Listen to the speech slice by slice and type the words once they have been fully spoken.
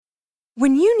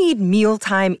When you need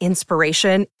mealtime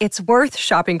inspiration, it's worth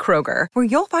shopping Kroger, where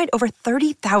you'll find over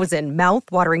 30,000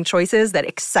 mouth-watering choices that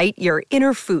excite your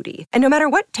inner foodie. And no matter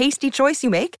what tasty choice you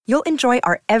make, you'll enjoy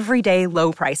our everyday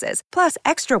low prices, plus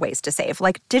extra ways to save,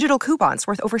 like digital coupons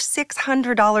worth over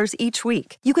 $600 each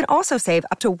week. You can also save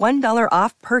up to $1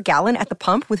 off per gallon at the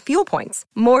pump with fuel points.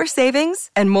 More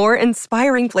savings and more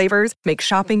inspiring flavors make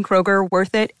shopping Kroger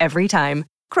worth it every time.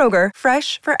 Kroger,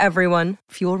 fresh for everyone.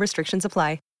 Fuel restrictions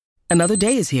apply. Another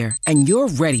day is here, and you're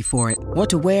ready for it. What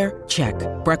to wear? Check.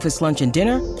 Breakfast, lunch, and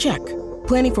dinner? Check.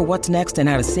 Planning for what's next and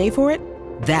how to save for it?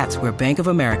 That's where Bank of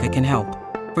America can help.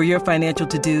 For your financial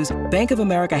to-dos, Bank of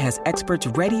America has experts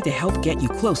ready to help get you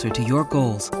closer to your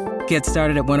goals. Get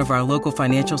started at one of our local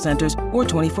financial centers or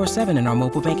 24/7 in our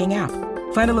mobile banking app.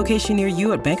 Find a location near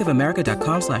you at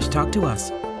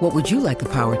bankofamerica.com/talktous. What would you like the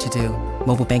power to do?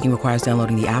 Mobile banking requires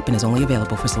downloading the app and is only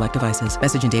available for select devices.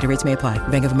 Message and data rates may apply.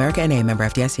 Bank of America NA, member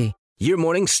FDIC. Your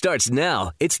morning starts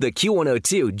now. It's the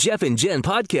Q102 Jeff and Jen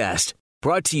podcast,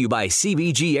 brought to you by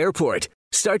CBG Airport.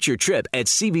 Start your trip at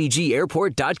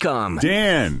CBGAirport.com.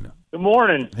 Dan. Good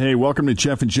morning. Hey, welcome to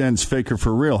Jeff and Jen's Faker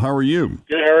for Real. How are you?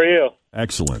 Good, how are you?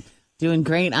 Excellent. Doing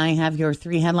great. I have your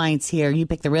 3 headlines here. You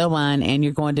pick the real one, and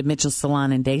you're going to Mitchell's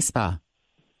Salon and Day Spa.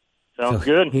 Sounds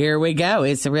good. Here we go.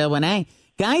 It's the real one, A.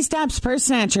 Guy stops purse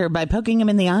snatcher by poking him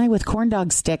in the eye with corn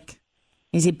dog stick.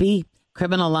 Is it B,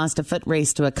 criminal lost a foot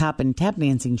race to a cop in tap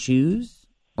dancing shoes?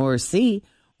 Or C,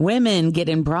 women get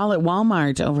in brawl at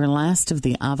Walmart over last of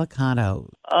the avocado?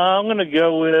 I'm going to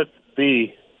go with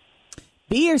B.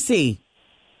 B or C?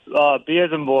 B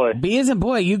as in boy. B as in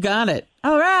boy. You got it.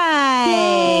 All right.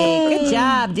 Yay. Good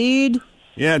job, dude.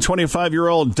 Yeah,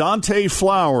 25-year-old Dante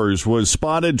Flowers was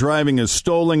spotted driving a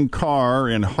stolen car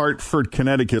in Hartford,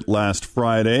 Connecticut last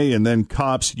Friday, and then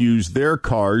cops used their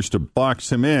cars to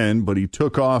box him in, but he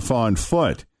took off on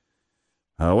foot.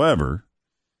 However,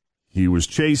 he was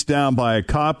chased down by a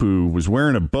cop who was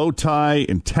wearing a bow tie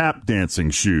and tap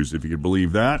dancing shoes, if you could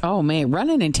believe that. Oh, man,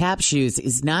 running in tap shoes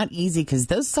is not easy because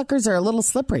those suckers are a little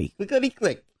slippery.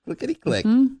 Clickety-click. Clickety-click.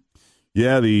 Mm-hmm.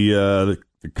 Yeah, the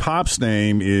cop's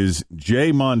name is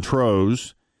Jay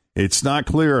Montrose. It's not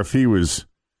clear if he was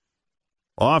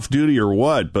off duty or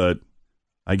what, but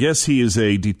I guess he is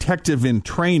a detective in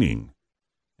training.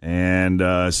 And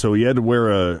so he had to wear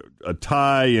a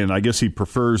tie, and I guess he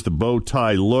prefers the bow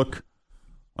tie look.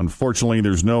 Unfortunately,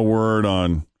 there's no word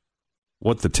on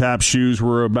what the tap shoes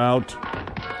were about.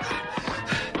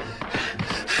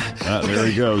 Okay. There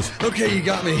he goes. Okay, you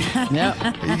got me. Yep.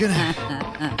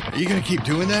 Are you gonna keep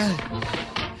doing that?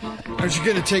 Aren't you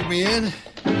gonna take me in?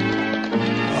 Oh,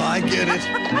 I get it.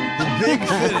 The big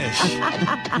finish.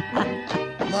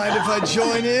 Mind if I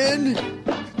join in?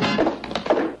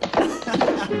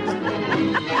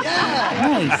 Yeah.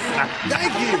 Nice.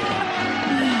 Thank you.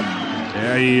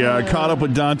 Yeah, he caught up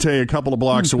with Dante a couple of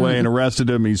blocks away and arrested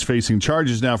him. He's facing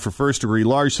charges now for first-degree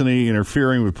larceny,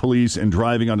 interfering with police, and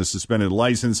driving on a suspended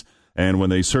license. And when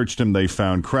they searched him, they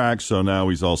found crack, so now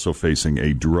he's also facing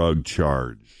a drug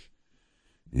charge.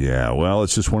 Yeah, well,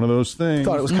 it's just one of those things. I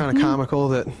thought it was kind of comical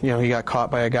that, he got caught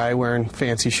by a guy wearing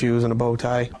fancy shoes and a bow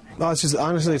tie. No, it's just,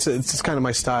 honestly, it's just kind of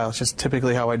my style. It's just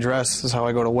typically how I dress. This is how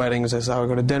I go to weddings. This is how I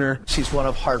go to dinner. She's one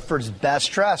of Hartford's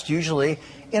best dressed, usually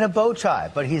in a bow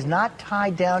tie, but he's not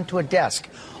tied down to a desk.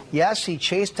 Yes, he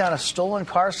chased down a stolen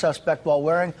car suspect while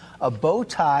wearing a bow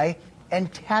tie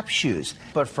and tap shoes.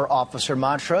 But for Officer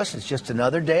Montrose, it's just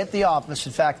another day at the office.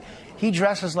 In fact, he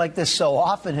dresses like this so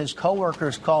often, his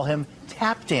coworkers call him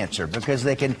Tap Dancer because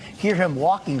they can hear him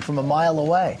walking from a mile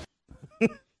away.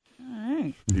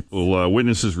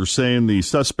 Witnesses were saying the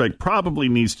suspect probably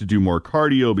needs to do more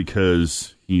cardio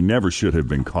because he never should have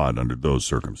been caught under those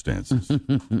circumstances.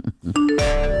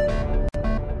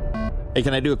 Hey,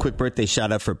 can I do a quick birthday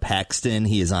shout out for Paxton?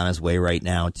 He is on his way right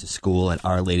now to school at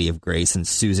Our Lady of Grace, and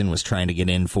Susan was trying to get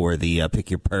in for the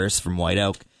Pick Your Purse from White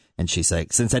Oak, and she's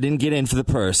like, since I didn't get in for the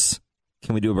purse,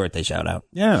 can we do a birthday shout out?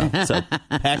 Yeah. So,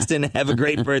 Paxton, have a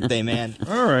great birthday, man.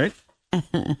 All right.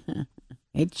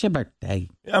 It's your birthday.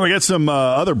 Yeah, we got some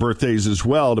other birthdays as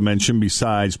well to mention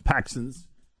besides Paxton's.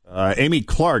 Amy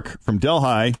Clark from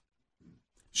Delhi,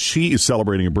 she is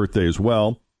celebrating a birthday as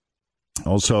well.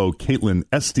 Also, Caitlin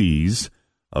Estes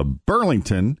of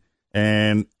Burlington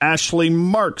and Ashley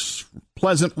Marks,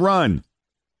 Pleasant Run.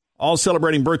 All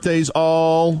celebrating birthdays,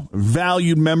 all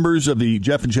valued members of the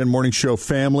Jeff and Jen Morning Show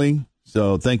family.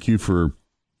 So thank you for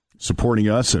supporting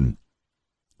us and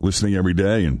listening every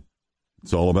day. And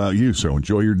it's all about you. So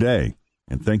enjoy your day.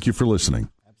 And thank you for listening.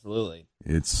 Absolutely.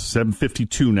 It's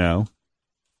 7:52 now.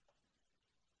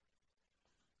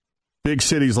 Big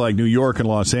cities like New York and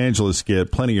Los Angeles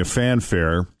get plenty of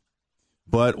fanfare.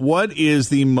 But what is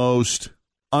the most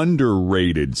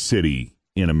underrated city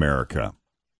in America?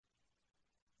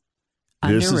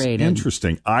 This is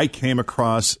interesting. I came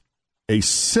across a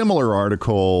similar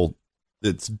article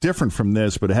that's different from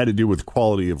this, but it had to do with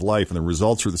quality of life, and the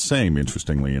results are the same,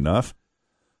 interestingly enough.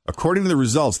 According to the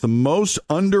results, the most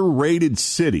underrated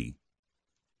city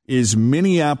is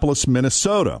Minneapolis,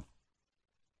 Minnesota,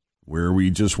 where we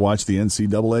just watched the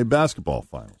NCAA basketball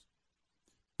finals.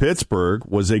 Pittsburgh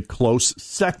was a close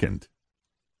second.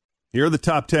 Here are the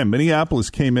top 10.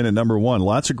 Minneapolis came in at number 1.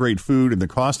 Lots of great food, and the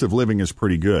cost of living is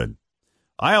pretty good.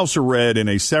 I also read in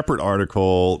a separate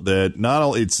article that not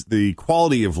only it's the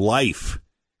quality of life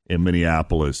in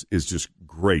Minneapolis is just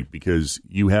great because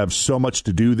you have so much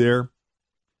to do there.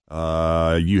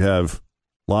 You have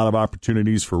a lot of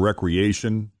opportunities for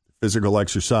recreation, physical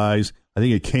exercise. I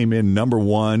think it came in number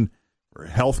 1 for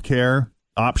healthcare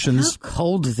options. How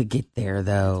cold does it get there,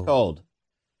 though? Cold.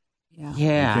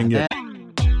 Yeah.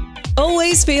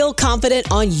 Always feel confident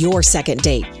on your second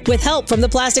date. With help from the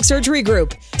Plastic Surgery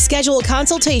Group. Schedule a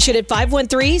consultation at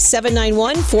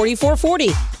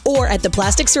 513-791-4440 or at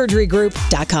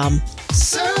theplasticsurgerygroup.com.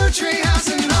 Surgery has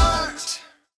an art.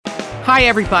 Hi,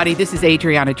 everybody. This is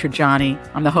Adriana Trajani.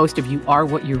 I'm the host of You Are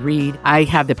What You Read. I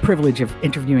have the privilege of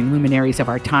interviewing luminaries of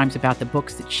our times about the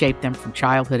books that shaped them from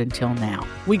childhood until now.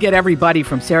 We get everybody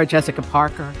from Sarah Jessica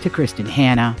Parker to Kristen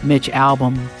Hanna, Mitch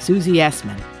Albom, Susie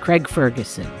Essman, Craig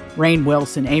Ferguson, Rainn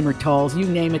Wilson, Amor Tolls, you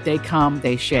name it, they come,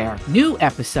 they share. New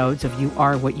episodes of You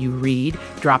Are What You Read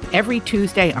drop every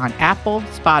Tuesday on Apple,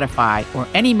 Spotify, or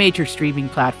any major streaming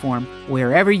platform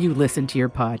wherever you listen to your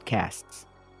podcasts.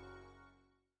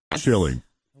 Chilly.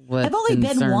 I've only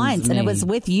been once, and it was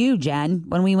with you, Jen,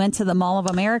 when we went to the Mall of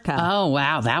America. Oh,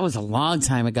 wow. That was a long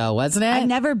time ago, wasn't it? I've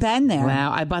never been there.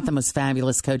 Wow. I bought the most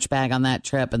fabulous Coach bag on that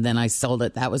trip, and then I sold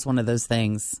it. That was one of those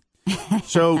things.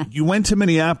 So you went to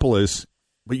Minneapolis,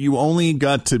 but you only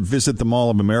got to visit the Mall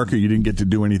of America. You didn't get to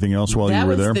do anything else while you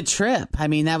were there? That was the trip. I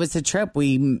mean, that was the trip.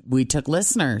 We took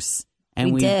listeners.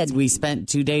 And we spent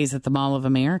 2 days at the Mall of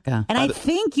America. And I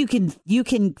think you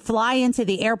can fly into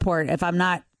the airport, if I'm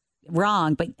not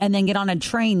wrong, and then get on a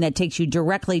train that takes you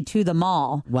directly to the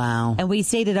mall. Wow. And we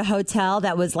stayed at a hotel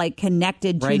that was like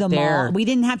connected to the mall. We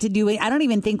didn't have to do it. I don't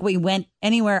even think we went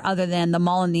anywhere other than the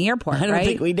mall and the airport. I don't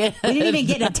think we did. We didn't even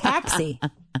get a taxi.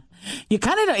 You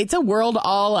kind of know it's a world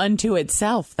all unto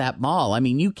itself, that mall. I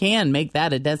mean, you can make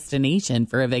that a destination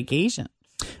for a vacation.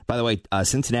 By the way,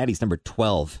 Cincinnati's number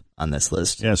 12 on this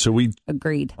list. Yeah, so we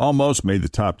agreed. Almost made the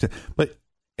top 10.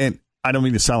 And I don't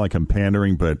mean to sound like I'm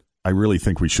pandering, but I really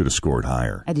think we should have scored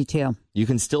higher. I do too. You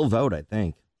can still vote, I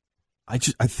think. I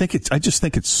just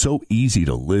think it's so easy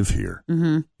to live here.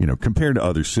 Mm-hmm. You know, compared to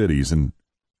other cities. And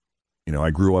you know, I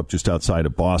grew up just outside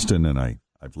of Boston, and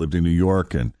I've lived in New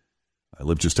York, and I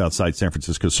live just outside San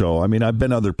Francisco. So I mean, I've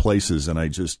been other places, and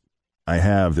I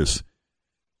have this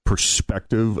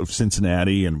perspective of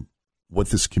Cincinnati and what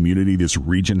this community, this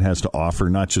region has to offer.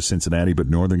 Not just Cincinnati, but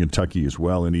Northern Kentucky as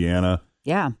well, Indiana.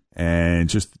 Yeah. And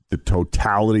just the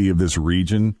totality of this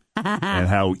region and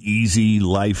how easy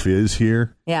life is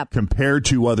here compared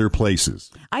to other places.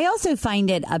 I also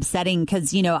find it upsetting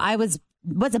because, you know, I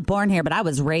wasn't born here, but I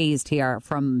was raised here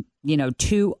from,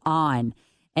 2 on.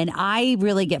 And I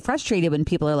really get frustrated when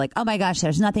people are like, oh, my gosh,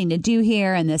 there's nothing to do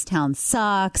here and this town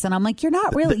sucks. And I'm like, you're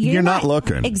not really. You're not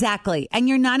looking. Exactly. And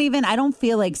you're not even. I don't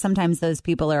feel like sometimes those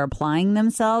people are applying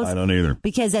themselves. I don't either.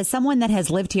 Because as someone that has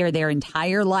lived here their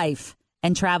entire life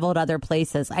and traveled other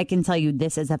places, I can tell you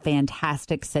this is a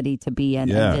fantastic city to be in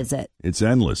and visit. It's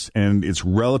endless and it's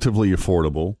relatively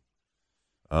affordable.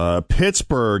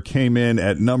 Pittsburgh came in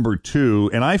at number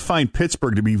 2, and I find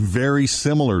Pittsburgh to be very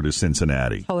similar to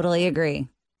Cincinnati. Totally agree.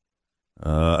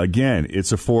 Again,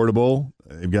 it's affordable.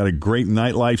 They've got a great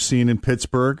nightlife scene in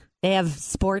Pittsburgh. They have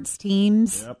sports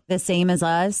teams the same as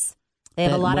us. They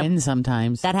have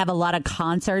sometimes that have a lot of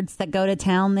concerts that go to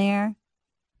town there.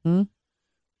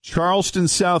 Charleston,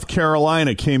 South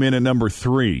Carolina came in at number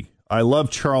 3. I love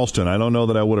Charleston. I don't know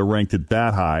that I would have ranked it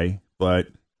that high, but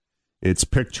it's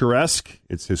picturesque.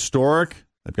 It's historic.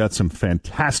 They've got some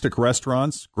fantastic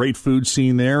restaurants, great food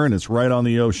scene there, and it's right on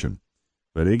the ocean.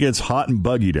 But it gets hot and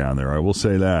buggy down there, I will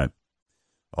say that.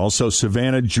 Also,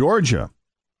 Savannah, Georgia.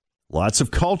 Lots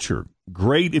of culture.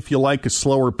 Great if you like a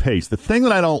slower pace. The thing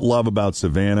that I don't love about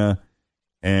Savannah,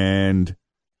 and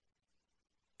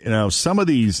some of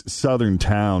these southern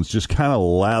towns just kind of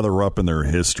lather up in their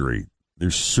history.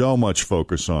 There's so much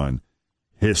focus on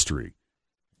history.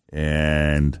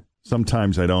 And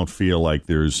sometimes I don't feel like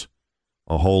there's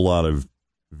a whole lot of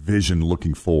vision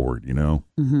looking forward,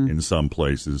 in some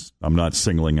places. I'm not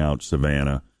singling out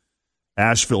Savannah.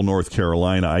 Asheville, North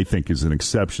Carolina, I think is an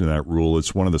exception to that rule.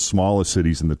 It's one of the smallest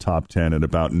cities in the top 10 at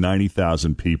about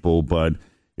 90,000 people, but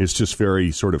it's just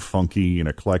very sort of funky and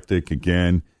eclectic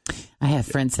again. I have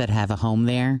friends that have a home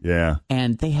there. Yeah.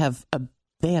 And they have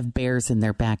bears in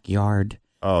their backyard.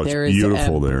 Oh, it's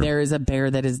beautiful there. There is a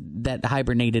bear that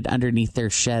hibernated underneath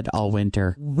their shed all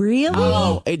winter. Really?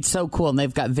 Oh, it's so cool. And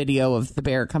they've got video of the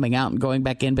bear coming out and going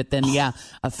back in. But then,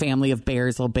 a family of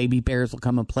bears, little baby bears, will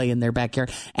come and play in their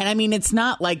backyard. And I mean, it's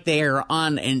not like they're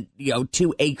on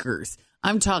 2 acres.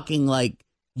 I'm talking like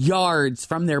yards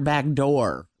from their back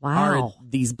door. Wow. Are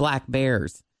these black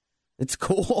bears. It's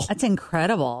cool. That's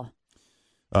incredible.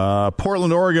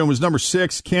 Portland, Oregon was number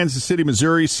 6. Kansas City,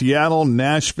 Missouri, Seattle,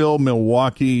 Nashville,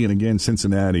 Milwaukee, and again,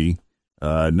 Cincinnati.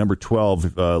 Number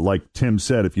 12, like Tim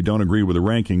said, if you don't agree with the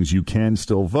rankings, you can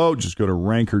still vote. Just go to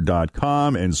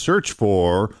ranker.com and search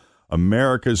for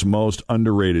America's most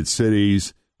underrated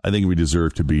cities. I think we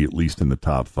deserve to be at least in the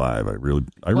top 5. I really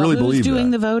believe that. Who's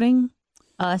doing the voting?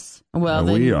 Us. Well,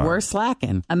 then we're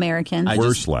slacking. Americans.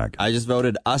 We're slacking. I just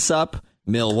voted us up,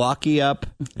 Milwaukee up,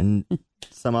 and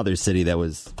some other city that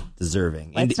was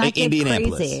deserving. Let's not get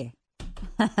Indianapolis. crazy.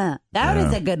 That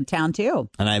is a good town, too.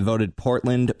 And I voted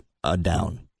Portland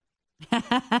down.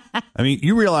 I mean,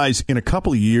 you realize in a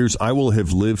couple of years, I will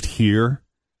have lived here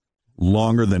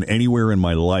longer than anywhere in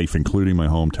my life, including my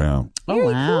hometown.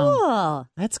 Very wow. cool.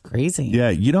 That's crazy. Yeah,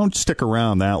 you don't stick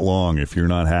around that long if you're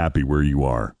not happy where you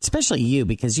are. Especially you,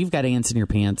 because you've got ants in your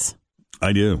pants.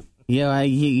 I do.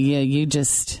 You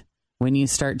just, when you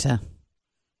start to...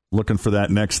 Looking for that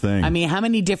next thing. I mean, how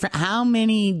many different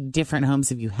homes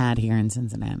have you had here in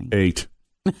Cincinnati? 8.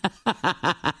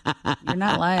 You're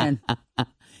not lying.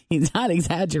 He's not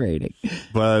exaggerating.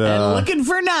 But and looking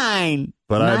for 9.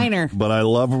 Niner. But I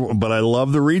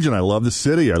love the region. I love the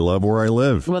city. I love where I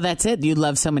live. Well, that's it. You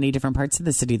love so many different parts of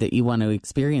the city that you want to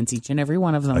experience each and every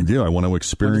one of them. I do. I want to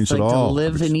experience it all. To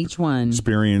live in each one.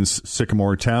 Experience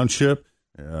Sycamore Township.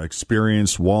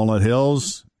 Experience Walnut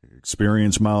Hills.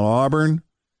 Experience Mount Auburn.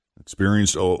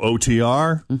 Experience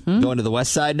OTR. Mm-hmm. Going to the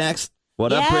west side next.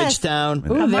 What up, Bridgetown?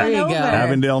 Ooh, there you go.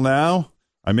 Avondale now.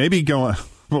 I may be going.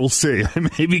 We'll see. I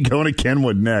may be going to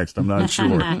Kenwood next. I'm not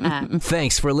sure.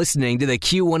 Thanks for listening to the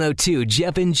Q102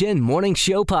 Jeff and Jen Morning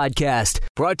Show podcast.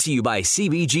 Brought to you by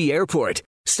CBG Airport.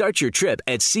 Start your trip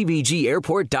at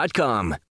CBGAirport.com.